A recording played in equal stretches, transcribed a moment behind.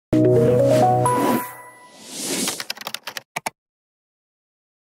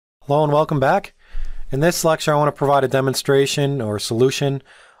Hello and welcome back. In this lecture I want to provide a demonstration or solution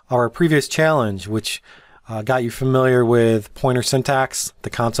of our previous challenge, which got you familiar with pointer syntax,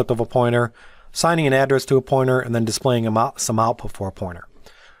 the concept of a pointer, assigning an address to a pointer, and then displaying some output for a pointer.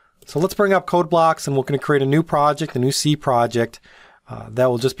 So let's bring up code blocks, and we're going to create a new project, a new C project that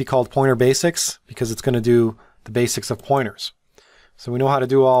will just be called Pointer Basics, because it's going to do the basics of pointers. So we know how to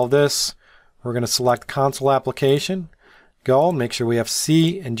do all of this. We're going to select console application, go, make sure we have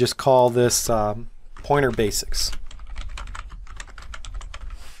C, and just call this Pointer Basics.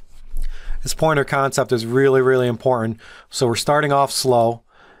 This pointer concept is really important, so we're starting off slow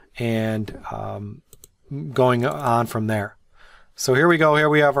and going on from there. So here we go, here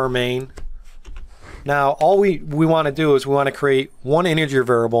we have our main. Now all we want to do is we want to create one integer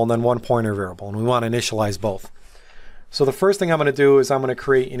variable and then one pointer variable, and we want to initialize both. So the first thing I'm going to do is I'm going to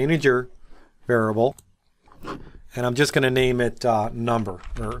create an integer variable, and I'm just going to name it number,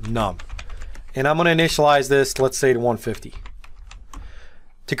 or num. And I'm going to initialize this, let's say, to 150.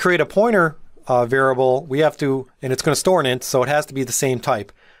 To create a pointer variable, we have to, and it's going to store an int, so it has to be the same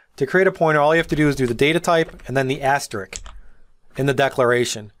type. To create a pointer, all you have to do is do the data type and then the asterisk in the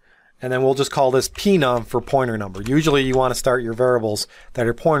declaration. And then we'll just call this pnum for pointer number. Usually you want to start your variables that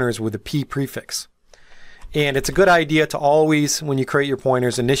are pointers with a p prefix. And it's a good idea to always, when you create your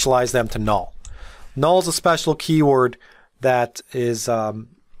pointers, initialize them to null. Null is a special keyword that is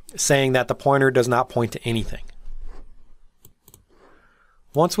saying that the pointer does not point to anything.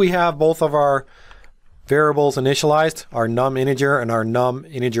 Once we have both of our variables initialized, our num integer and our num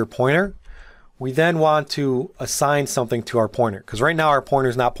integer pointer, we then want to assign something to our pointer, because right now our pointer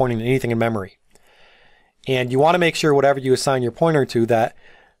is not pointing to anything in memory. And you want to make sure whatever you assign your pointer to, that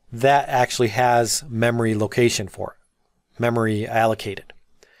actually has memory location for it, memory allocated.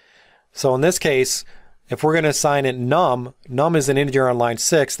 So in this case, if we're going to assign it num is an integer on line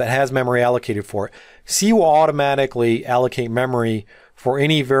 6 that has memory allocated for it. C will automatically allocate memory for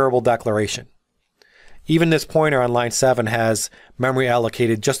any variable declaration. Even this pointer on line 7 has memory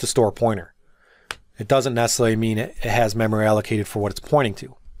allocated just to store a pointer. It doesn't necessarily mean it has memory allocated for what it's pointing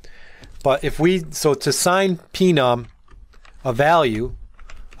to. But so to assign pnum a value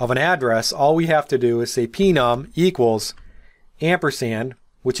of an address, all we have to do is say pnum equals ampersand,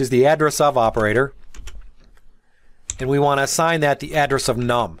 which is the address of operator, and we want to assign that the address of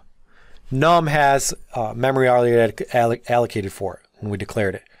num. Num has memory already allocated for it when we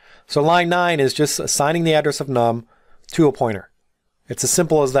declared it. So line 9 is just assigning the address of num to a pointer. It's as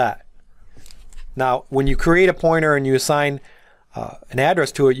simple as that. Now, when you create a pointer and you assign an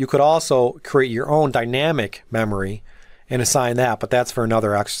address to it, you could also create your own dynamic memory and assign that, but that's for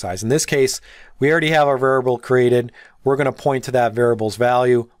another exercise. In this case, we already have our variable created. We're going to point to that variable's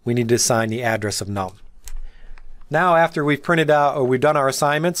value. We need to assign the address of num. Now, after we've printed out, or we've done our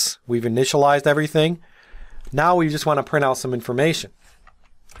assignments, we've initialized everything, now we just want to print out some information.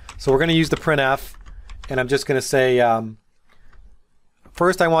 So we're going to use the printf, and I'm just going to say,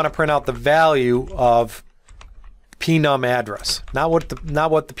 first I want to print out the value of pnum address. Not what the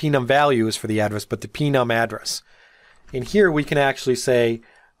pnum value is for the address, but the pnum address. And here we can actually say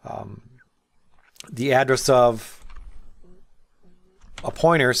the address of a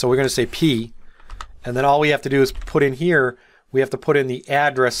pointer, so we're going to say p, and then all we have to do is put in here, we have to put in the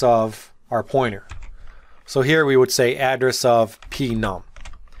address of our pointer. So here we would say address of pnum.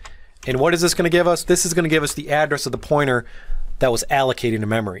 And what is this going to give us? This is going to give us the address of the pointer that was allocated to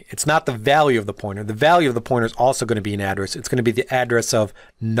memory. It's not the value of the pointer. The value of the pointer is also going to be an address. It's going to be the address of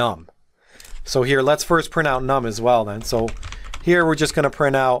num. So here, let's first print out num as well then. So here we're just going to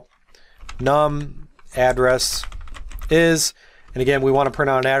print out num address is, and again we want to print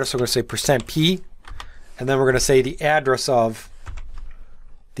out an address, so we're going to say %p, and then we're going to say the address of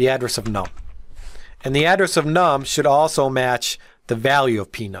num. And the address of num should also match the value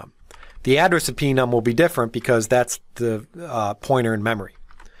of pnum. The address of pnum will be different because that's the pointer in memory.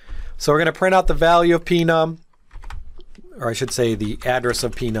 So we're going to print out the value of pnum, or I should say the address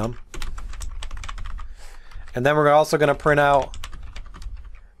of pnum. And then we're also going to print out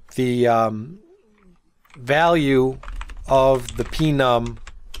the value of the pnum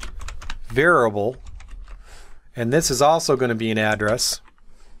variable. And this is also going to be an address.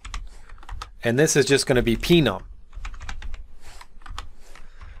 And this is just going to be pnum.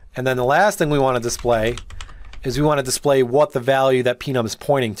 And then the last thing we want to display is we want to display what the value that pnum is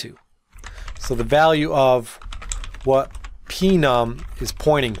pointing to. So the value of what pnum is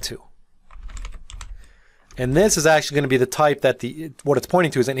pointing to. And this is actually going to be the type that what it's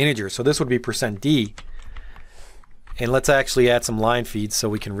pointing to is an integer. So this would be %d. And let's actually add some line feeds so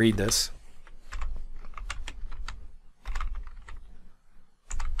we can read this.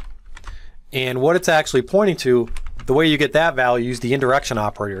 And what it's actually pointing to, the way you get that value is the indirection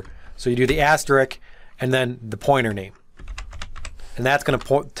operator. So you do the asterisk and then the pointer name. And that's going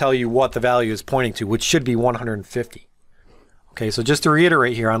to tell you what the value is pointing to, which should be 150. Okay, so just to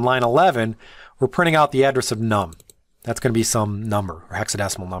reiterate here, on line 11, we're printing out the address of num. That's going to be some number or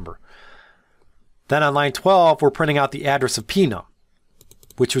hexadecimal number. Then on line 12, we're printing out the address of pnum,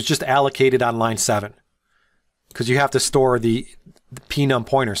 which was just allocated on line 7, because you have to store the pnum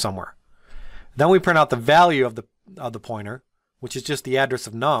pointer somewhere. Then we print out the value of the pointer, which is just the address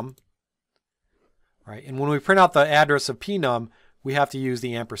of num. Right? And when we print out the address of pnum, we have to use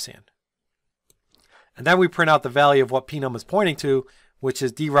the ampersand. And then we print out the value of what pnum is pointing to, which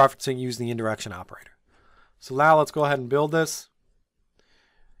is dereferencing using the indirection operator. So now let's go ahead and build this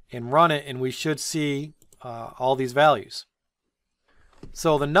and run it, and we should see all these values.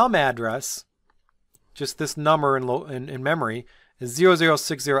 So the num address, just this number in memory, is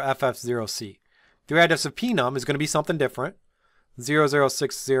 0060FF0C. The address of pnum is going to be something different,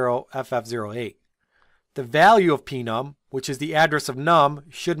 0060FF08. The value of pnum, which is the address of num,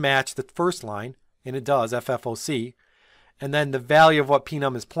 should match the first line, and it does, FFOC. And then the value of what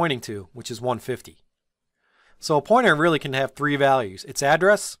pnum is pointing to, which is 150. So a pointer really can have 3 values: its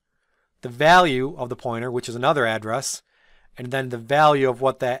address, the value of the pointer, which is another address, and then the value of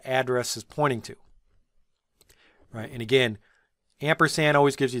what that address is pointing to. Right? And again, ampersand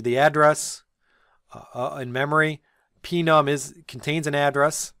always gives you the address in memory. Pnum contains an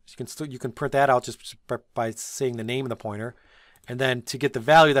address. You can print that out just by saying the name of the pointer. And then to get the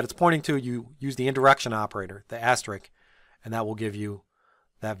value that it's pointing to, you use the indirection operator, the asterisk, and that will give you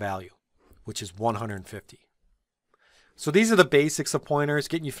that value, which is 150. So these are the basics of pointers,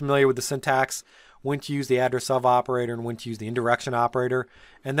 getting you familiar with the syntax, when to use the address of operator and when to use the indirection operator,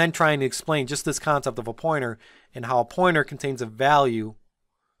 and then trying to explain just this concept of a pointer and how a pointer contains a value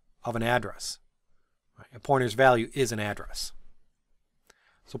of an address. A pointer's value is an address.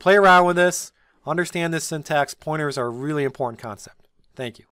 So play around with this, understand this syntax. Pointers are a really important concept. Thank you.